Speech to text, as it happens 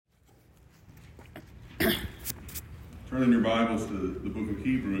Turn in your Bibles to the book of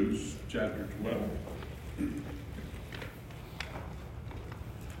Hebrews, chapter 12.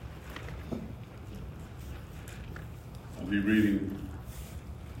 I'll be reading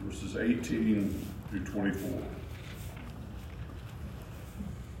verses 18 through 24.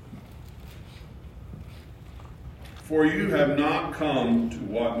 For you have not come to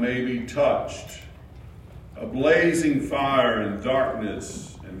what may be touched, a blazing fire and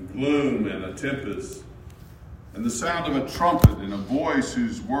darkness and gloom and a tempest, and the sound of a trumpet and a voice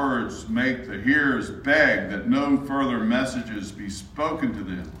whose words make the hearers beg that no further messages be spoken to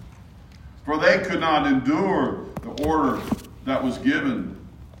them. For they could not endure the order that was given.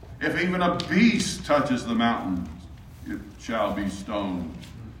 If even a beast touches the mountain, it shall be stoned.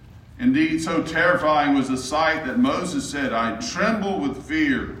 Indeed, so terrifying was the sight that Moses said, I tremble with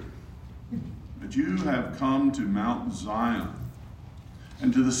fear. But you have come to Mount Zion,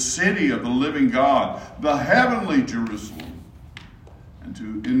 and to the city of the living God, the heavenly Jerusalem, and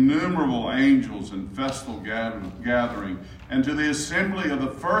to innumerable angels in festal gathering, and to the assembly of the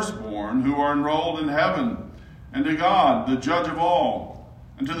firstborn who are enrolled in heaven, and to God, the judge of all,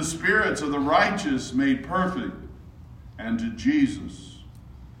 and to the spirits of the righteous made perfect, and to Jesus,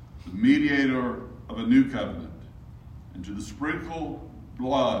 the mediator of a new covenant, and to the sprinkled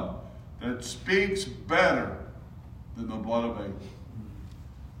blood that speaks better than the blood of Abel.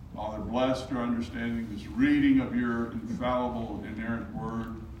 Father, bless your understanding this reading of your infallible, inerrant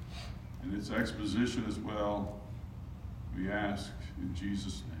word and its exposition as well. We ask in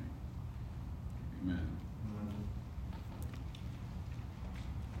Jesus' name. Amen.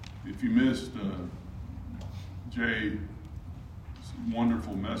 If you missed Jay's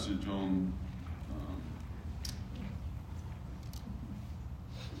wonderful message on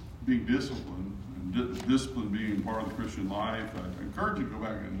being disciplined, and discipline being part of the Christian life, I encourage you to go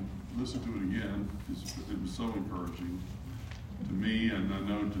back and listen to it again, because it was so encouraging to me and I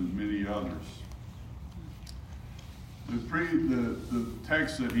know to many others. The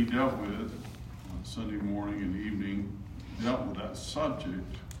text that he dealt with Sunday morning and evening dealt with that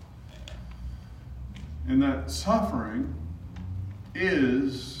subject, and that suffering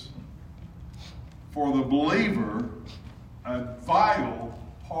is, for the believer, a vital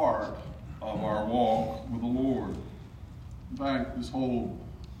part of our walk with the Lord. In fact, this whole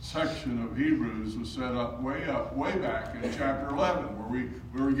section of Hebrews was set up way back in chapter 11, where we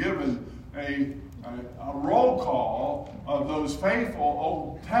were given a roll call of those faithful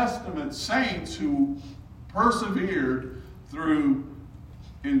Old Testament saints who persevered through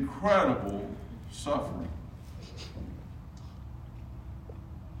incredible suffering.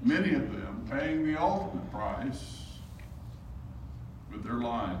 Many of them paying the ultimate price with their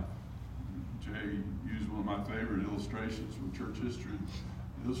life. Jay used one of my favorite illustrations from church history,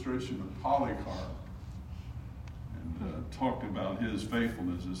 the illustration of Polycarp, and talked about his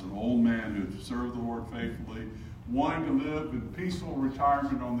faithfulness as an old man who had served the Lord faithfully, wanting to live in peaceful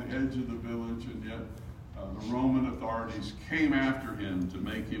retirement on the edge of the village, and yet the Roman authorities came after him to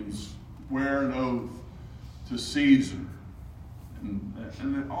make him swear an oath to Caesar.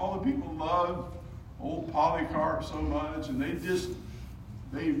 And all the people loved old Polycarp so much, and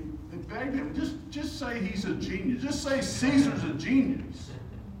they begged him, just say he's a genius. Just say Caesar's a genius.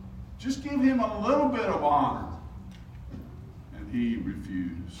 Just give him a little bit of honor. And he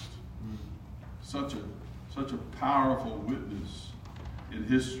refused. Such a powerful witness in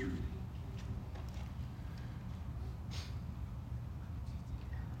history.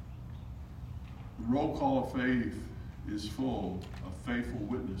 The roll call of faith is full of faithful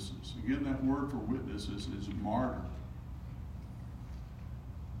witnesses. Again, that word for witnesses is martyr.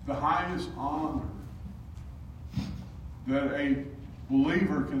 The highest honor that a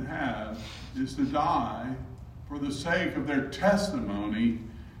believer can have is to die for the sake of their testimony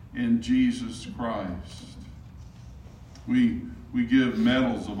in Jesus Christ. We give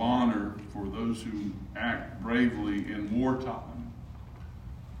medals of honor for those who act bravely in wartime.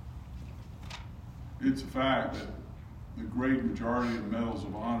 It's a fact that the great majority of medals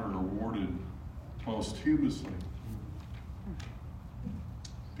of honor are awarded posthumously.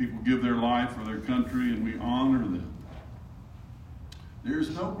 People give their life for their country, and we honor them. There's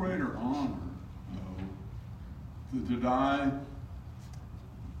no greater honor, though, than to die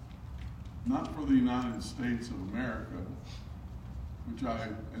not for the United States of America, which I,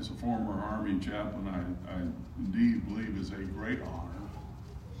 as a former Army chaplain, I indeed believe is a great honor.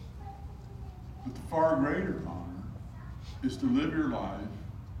 But the far greater honor is to live your life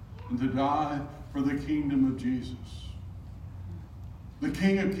and to die for the kingdom of Jesus. The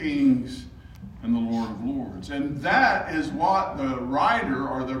King of Kings and the Lord of Lords. And that is what the writer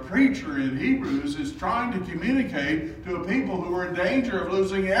or the preacher in Hebrews is trying to communicate to a people who are in danger of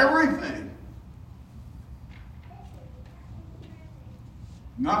losing everything.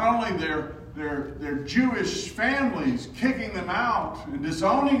 Not only their Jewish families kicking them out and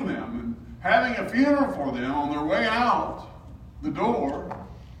disowning them and having a funeral for them on their way out the door,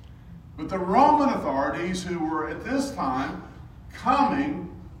 but the Roman authorities who were at this time coming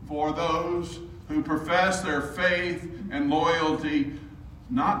for those who profess their faith and loyalty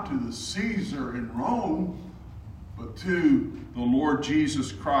not to the Caesar in Rome, but to the Lord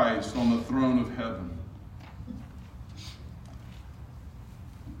Jesus Christ on the throne of heaven.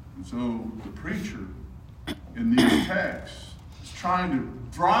 And so the preacher in these texts is trying to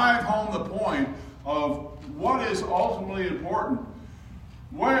drive home the point of what is ultimately important.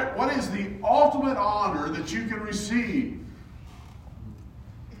 What is the ultimate honor that you can receive?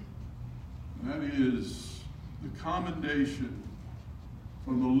 And that is the commendation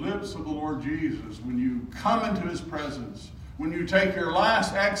from the lips of the Lord Jesus when you come into His presence, when you take your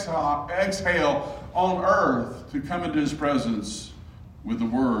last exhale on earth to come into His presence with the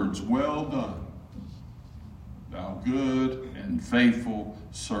words, "Well done, thou good and faithful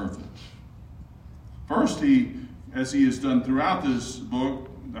servant." First, as he has done throughout this book,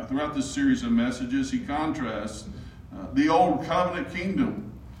 throughout this series of messages, he contrasts the old covenant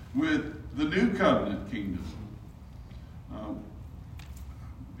kingdom with the new covenant kingdom.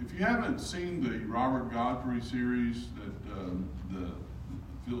 If you haven't seen the Robert Godfrey series that the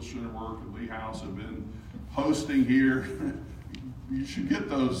Phil Shutterwork and Lee House have been hosting here, you should get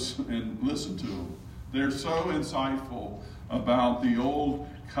those and listen to them. They're so insightful about the old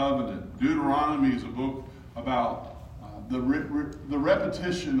covenant. Deuteronomy is a book about the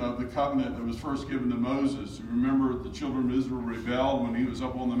repetition of the covenant that was first given to Moses. You remember the children of Israel rebelled when he was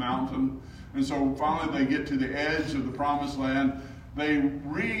up on the mountain. And so finally they get to the edge of the promised land. He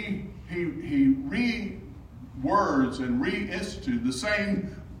rewords and reinstitutes the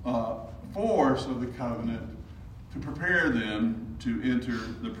same force of the covenant to prepare them to enter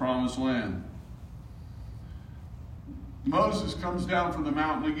the promised land. Moses comes down from the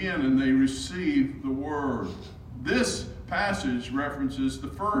mountain again and they receive the word. This passage references the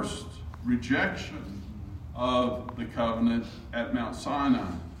first rejection of the covenant at Mount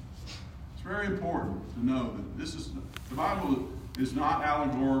Sinai. It's very important to know that the Bible is not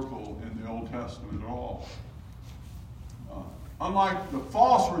allegorical in the Old Testament at all. Unlike the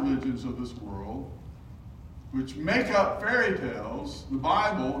false religions of this world, which make up fairy tales, the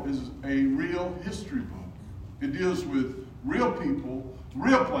Bible is a real history book. It deals with real people,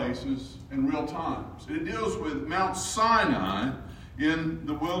 real places, and real times. It deals with Mount Sinai in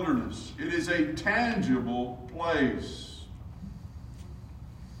the wilderness. It is a tangible place.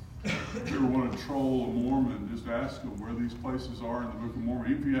 If you ever want to troll a Mormon, just ask them where these places are in the Book of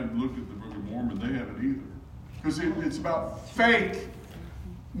Mormon. Even if you haven't looked at the Book of Mormon, they haven't either. Because it's about fake,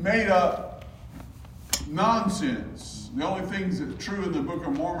 made-up nonsense. The only things that are true in the Book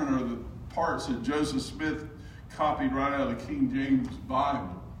of Mormon are the parts that Joseph Smith copied right out of the King James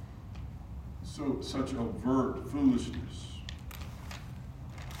Bible. Such overt foolishness.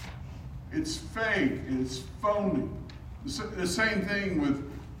 It's fake and it's phony. The same thing with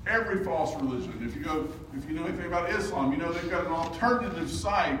every false religion. If you know anything about Islam, you know they've got an alternative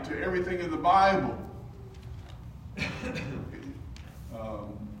site to everything in the Bible.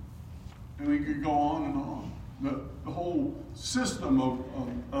 And we could go on and on. The whole system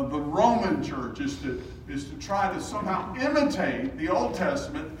of the Roman church is to try to somehow imitate the Old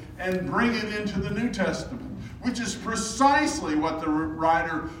Testament and bring it into the New Testament, which is precisely what the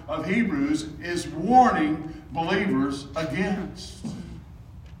writer of Hebrews is warning believers against.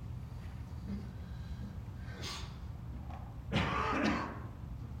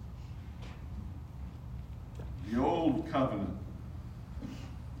 The Old Covenant,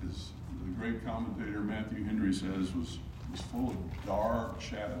 as the great commentator Matthew Henry says, was full of dark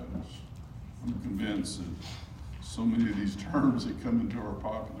shadows. I'm convinced that so many of these terms that come into our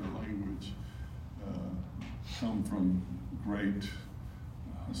popular language come from great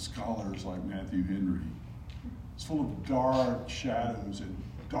scholars like Matthew Henry. It's full of dark shadows and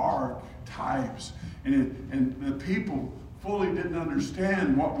dark types. And the people fully didn't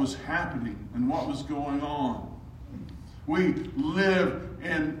understand what was happening and what was going on. We live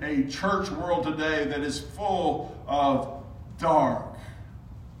in a church world today that is full of darkness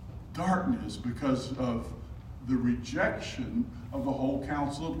because of the rejection of the whole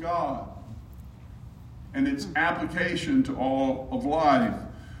counsel of God and its application to all of life.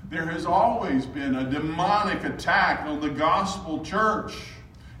 There has always been a demonic attack on the gospel church.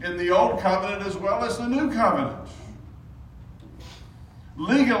 in the Old Covenant as well as the New Covenant.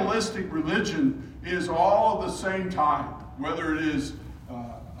 Legalistic religion is all of the same type, whether it is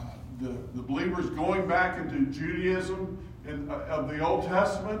the believers going back into Judaism of the Old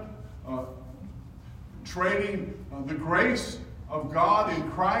Testament, trading the grace of God in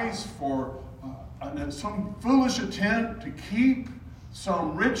Christ for some foolish attempt to keep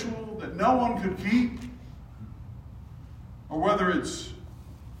some ritual that no one could keep, or whether it's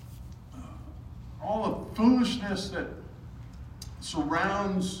all the foolishness that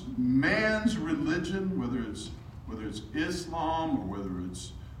surrounds man's religion, whether it's Islam, or whether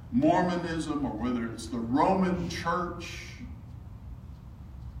it's Mormonism, or whether it's the Roman Church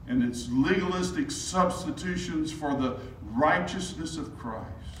and its legalistic substitutions for the righteousness of Christ.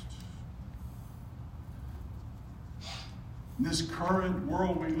 In this current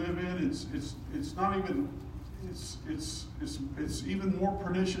world we live in, it's not even it's even more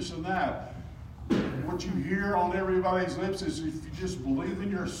pernicious than that. What you hear on everybody's lips is, if you just believe in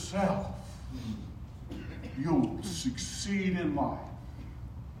yourself, you'll succeed in life.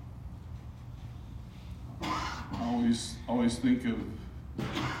 I always think of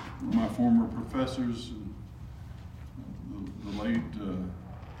my former professors, the late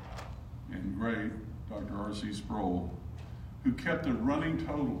and great Dr. R.C. Sproul, who kept a running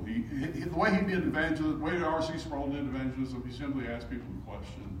total. The way he did evangelism, the way R.C. Sproul did evangelism, he simply asked people the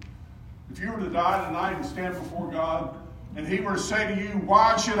question: if you were to die tonight and stand before God, and He were to say to you,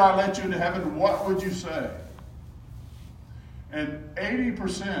 "Why should I let you into heaven?" what would you say? And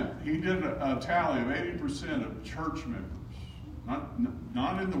 80%, he did a tally of 80% of church members,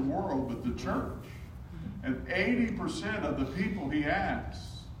 not in the world, but the church. And 80% of the people he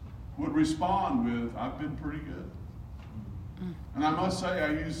asked would respond with, "I've been pretty good." And I must say, I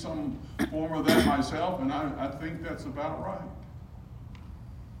use some form of that myself, and I think that's about right.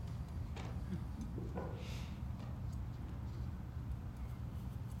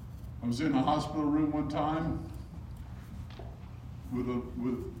 I was in a hospital room one time with a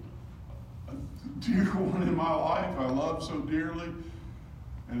dear one in my life I love so dearly,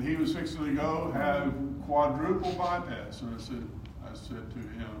 and he was fixing to go have quadruple bypass. And I said to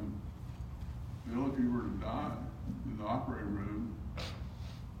him, "Bill, if you were to die in the operating room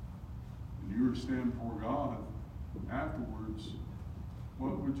and you were to stand before God afterwards,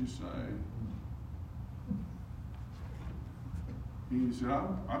 what would you say?" He said,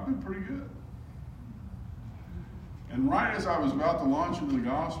 I've been pretty good. And right as I was about to launch into the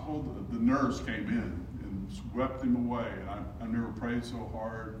gospel, the nurse came in and swept him away. And I never prayed so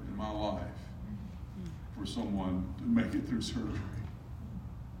hard in my life for someone to make it through surgery.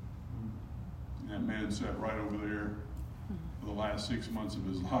 And that man sat right over there for the last 6 months of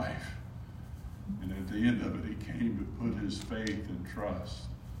his life. And at the end of it, he came to put his faith and trust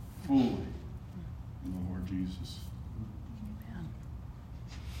fully in the Lord Jesus.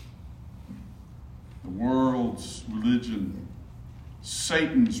 The world's religion,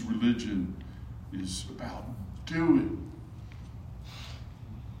 Satan's religion, is about doing.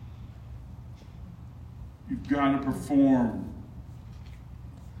 You've got to perform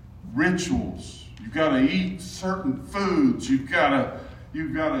rituals. You've got to eat certain foods. You've got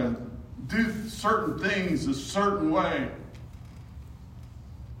to do certain things a certain way.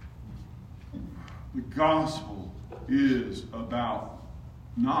 The gospel is about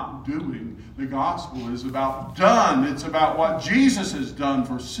not doing. The gospel is about done. It's about what Jesus has done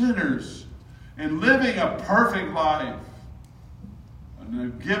for sinners and living a perfect life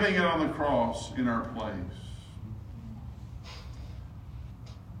and giving it on the cross in our place.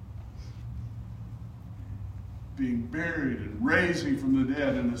 Being buried and raising from the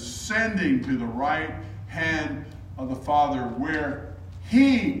dead and ascending to the right hand of the Father, where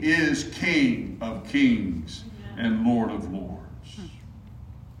He is King of kings and Lord of lords.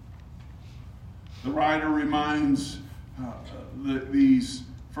 The writer reminds these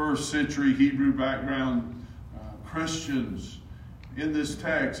first century Hebrew background Christians in this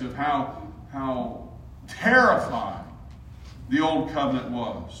text of how terrifying the Old Covenant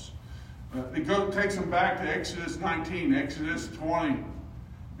was. It takes them back to Exodus 19, Exodus 20.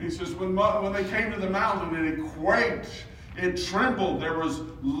 He says, when they came to the mountain, and it quaked, it trembled, there was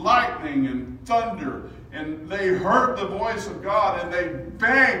lightning and thunder, and they heard the voice of God, and they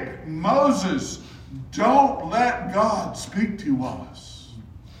begged Moses, "Don't let God speak to us.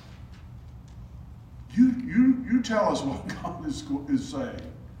 You tell us what God is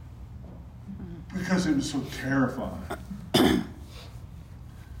saying." Because it was so terrifying.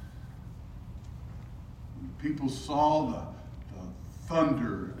 People saw the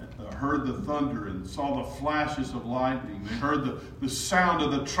thunder, heard the thunder and saw the flashes of lightning. They heard the sound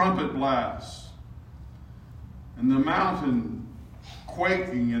of the trumpet blast. And the mountain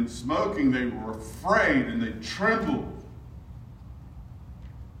quaking and smoking, they were afraid and they trembled.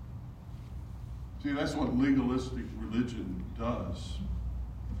 See, that's what legalistic religion does.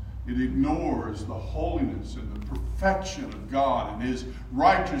 It ignores the holiness and the perfection of God and His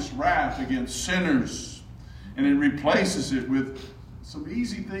righteous wrath against sinners. And it replaces it with some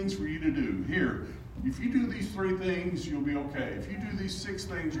easy things for you to do. Here, if you do these 3 things, you'll be okay. If you do these 6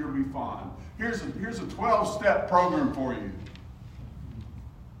 things, you'll be fine. Here's a 12-step program for you.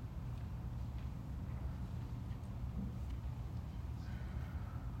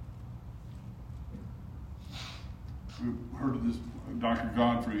 We heard of this, Dr.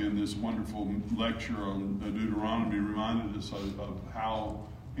 Godfrey in this wonderful lecture on Deuteronomy reminded us of how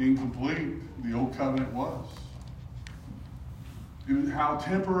incomplete the Old Covenant was. How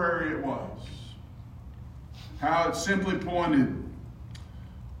temporary it was. How it simply pointed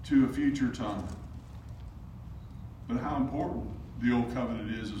to a future time. But how important the Old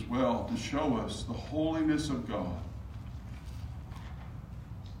Covenant is as well to show us the holiness of God.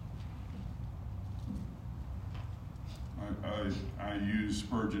 I use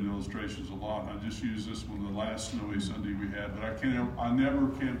Spurgeon illustrations a lot. I just used this one the last snowy Sunday we had, but I never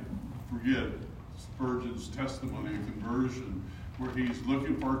can forget Spurgeon's testimony of conversion, where he's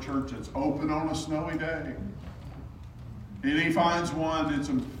looking for a church that's open on a snowy day. And he finds one that's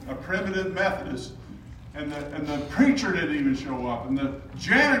a primitive Methodist, and the preacher didn't even show up, and the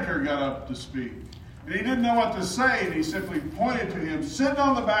janitor got up to speak. And he didn't know what to say, and he simply pointed to him, sitting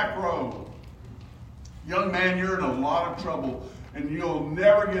on the back row. Young man, you're in a lot of trouble, and you'll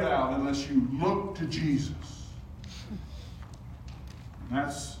never get out unless you look to Jesus. And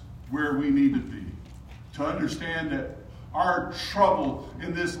that's where we need to be, to understand that our trouble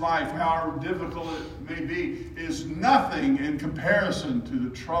in this life, however difficult it may be, is nothing in comparison to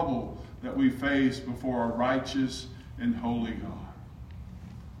the trouble that we face before a righteous and holy God.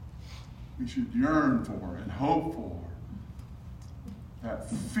 We should yearn for and hope for that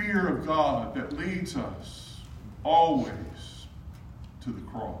fear of God that leads us always to the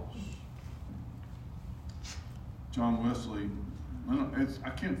cross. John Wesley, I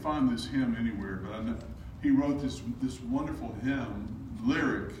can't find this hymn anywhere, but I know he wrote this wonderful hymn,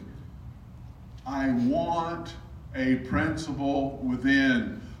 lyric. I want a principle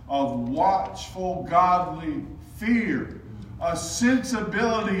within of watchful godly fear, a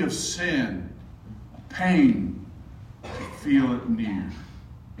sensibility of sin, a pain to feel it near.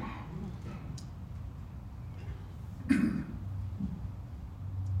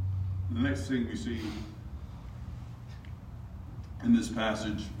 The next thing we see in this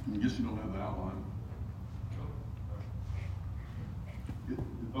passage, I guess you don't have the outline.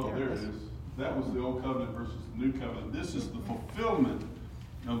 Oh, there it is. That was the Old Covenant versus the New Covenant. This is the fulfillment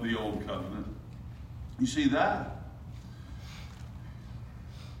of the Old Covenant. You see that?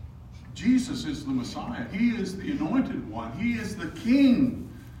 Jesus is the Messiah. He is the anointed one. He is the King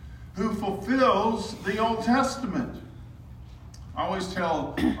who fulfills the Old Testament. I always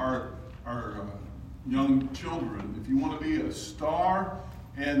tell our young children, if you want to be a star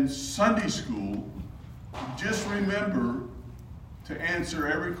in Sunday school, just remember to answer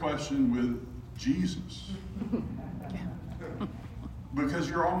every question with Jesus. Because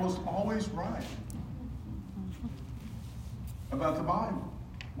you're almost always right about the Bible.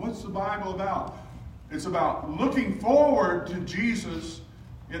 What's the Bible about? It's about looking forward to Jesus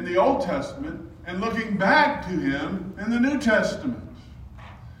in the Old Testament and looking back to Him in the New Testament.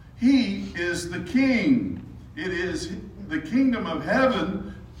 He is the King. It is the kingdom of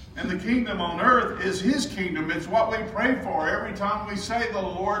heaven, and the kingdom on earth is His kingdom. It's what we pray for every time we say the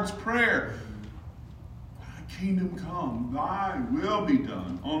Lord's Prayer. Thy kingdom come, thy will be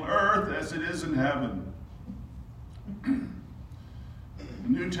done on earth as it is in heaven. The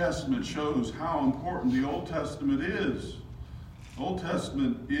New Testament shows how important the Old Testament is. The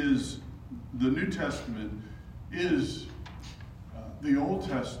New Testament is the Old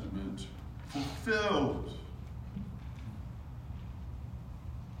Testament fulfilled.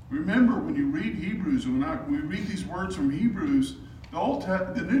 Remember, when you read Hebrews, we read these words from Hebrews,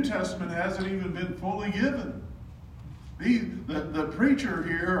 the New Testament hasn't even been fully given. The preacher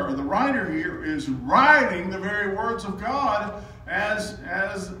here, or the writer here, is writing the very words of God as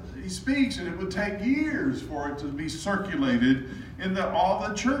he speaks, and it would take years for it to be circulated in all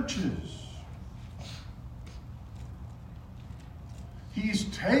the churches. He's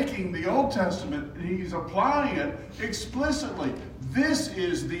taking the Old Testament and he's applying it explicitly. This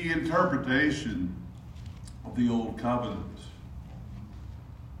is the interpretation of the Old Covenant.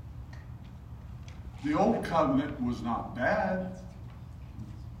 The old covenant was not bad.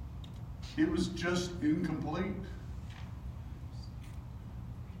 It was just incomplete.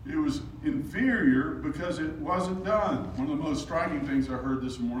 It was inferior because it wasn't done. One of the most striking things I heard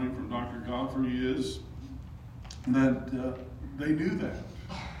this morning from Dr. Godfrey is that they knew that.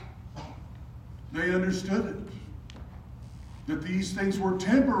 They understood it. That these things were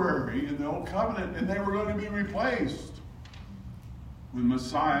temporary in the old covenant and they were going to be replaced when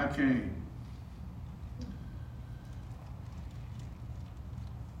Messiah came.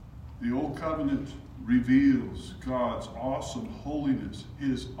 The old covenant reveals God's awesome holiness,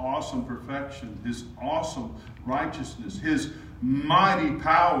 His awesome perfection, His awesome righteousness, His mighty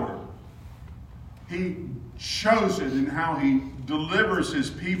power. He shows it in how He delivers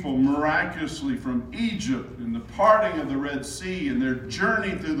His people miraculously from Egypt and the parting of the Red Sea and their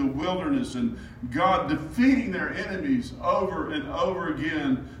journey through the wilderness and God defeating their enemies over and over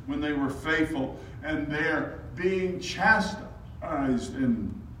again when they were faithful, and they're being chastised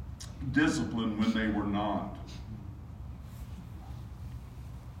and disciplined when they were not.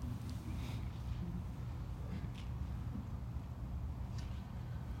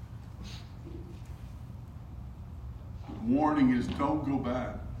 The warning is, don't go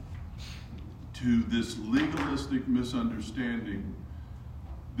back to this legalistic misunderstanding,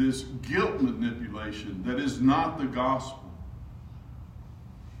 this guilt manipulation that is not the gospel.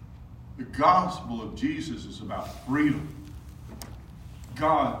 The gospel of Jesus is about freedom.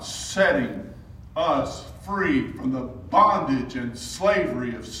 God setting us free from the bondage and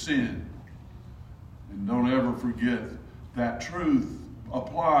slavery of sin. And don't ever forget that truth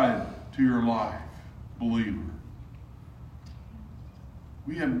applied to your life, believer.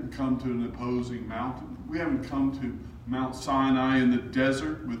 We haven't come to an opposing mountain. We haven't come to Mount Sinai in the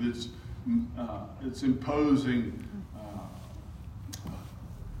desert with its imposing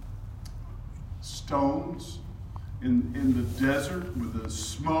stones. In the desert with the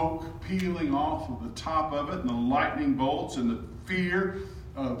smoke peeling off of the top of it and the lightning bolts and the fear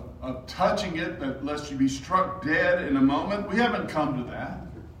of touching it lest you be struck dead in a moment. We haven't come to that.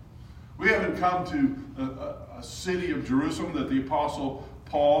 We haven't come to a city of Jerusalem that the Apostle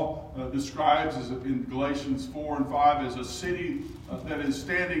Paul describes in Galatians 4 and 5 as a city that is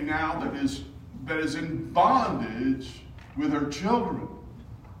standing now that is in bondage with her children.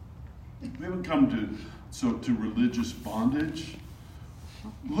 We haven't come to religious bondage.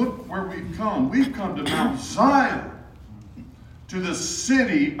 Look where we've come. We've come to Mount Zion, to the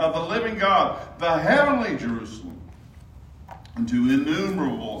city of the living God, the heavenly Jerusalem, and to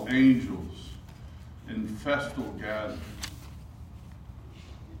innumerable angels in festal gathering.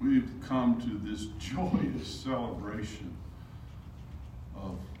 We've come to this joyous celebration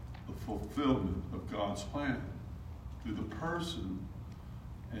of the fulfillment of God's plan through the person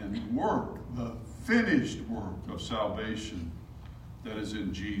and work, the finished work of salvation that is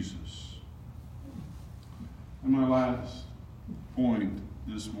in Jesus. And my last point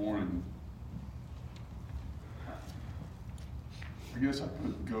this morning, I guess I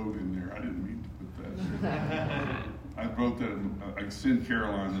put goat in there. I didn't mean to put that there. I wrote that, I sent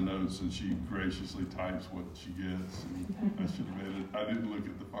Caroline the notes and she graciously types what she gets. And I should have edited. I didn't look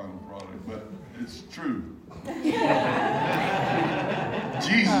at the final product, but it's true.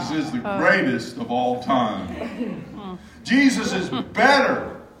 Jesus is the greatest of all time. Jesus is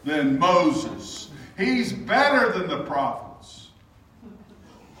better than Moses. He's better than the prophets.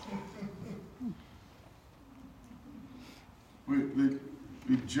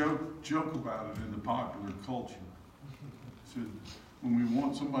 We joke about it in the popular culture. Said, when we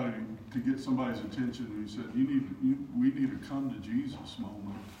want somebody to get somebody's attention, we said, we need to come to Jesus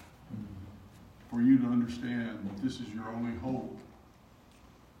moment for you to understand that this is your only hope.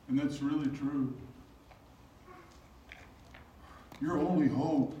 And that's really true. Your only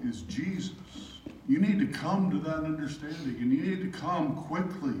hope is Jesus. You need to come to that understanding, and you need to come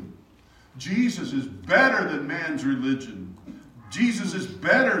quickly. Jesus is better than man's religion. Jesus is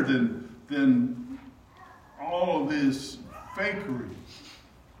better than all of this fakery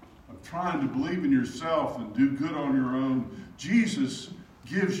of trying to believe in yourself and do good on your own. Jesus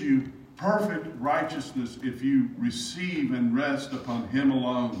gives you perfect righteousness if you receive and rest upon Him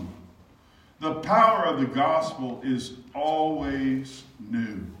alone. The power of the gospel is always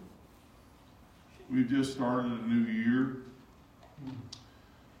new. We've just started a new year.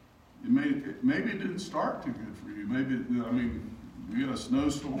 Maybe it didn't start too good for you. We got a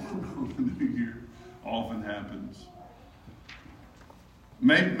snowstorm on the new year. Often happens.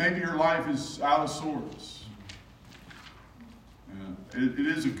 Maybe your life is out of sorts. it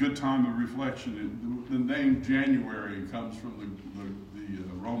is a good time of reflection. The name January comes from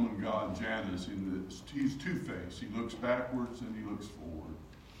the Roman god Janus. He's two-faced. He looks backwards and he looks forward.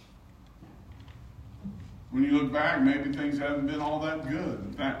 When you look back, maybe things haven't been all that good.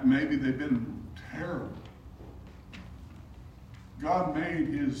 In fact, maybe they've been terrible. God made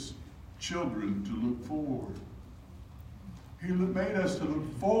his children to look forward. He made us to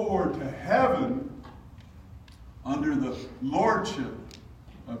look forward to heaven under the lordship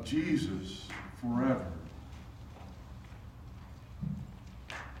of Jesus forever.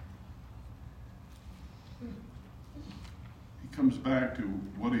 He comes back to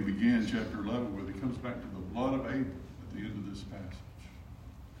what he began chapter 11 with. He comes back to the blood of Abel at the end of this passage.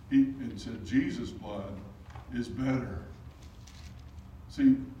 It said Jesus' blood is better.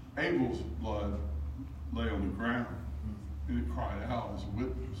 See, Abel's blood lay on the ground and it cried out as a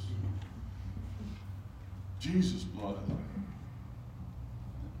witness. Jesus' blood,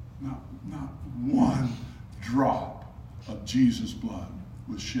 not one drop of Jesus' blood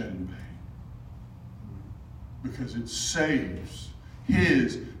was shed in vain. Because it saves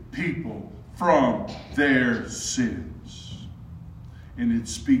his people from their sins. And it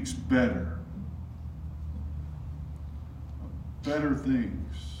speaks better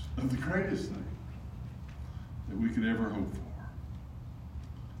things, of the greatest thing that we could ever hope for.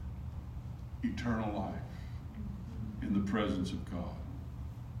 Eternal life in the presence of God.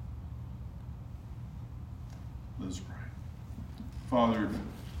 Let's pray. Father,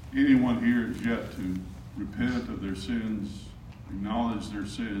 if anyone here is yet to repent of their sins, acknowledge their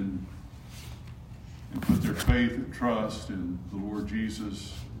sin, and put their faith and trust in the Lord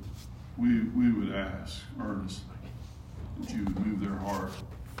Jesus, we would ask earnestly that you would move their heart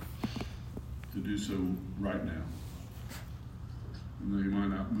to do so right now. And they might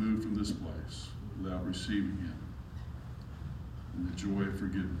not move from this place without receiving him. And the joy of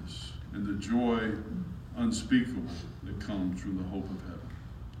forgiveness. And the joy unspeakable that comes from the hope of heaven.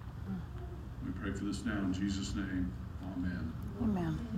 We pray for this now in Jesus' name. Amen. Amen.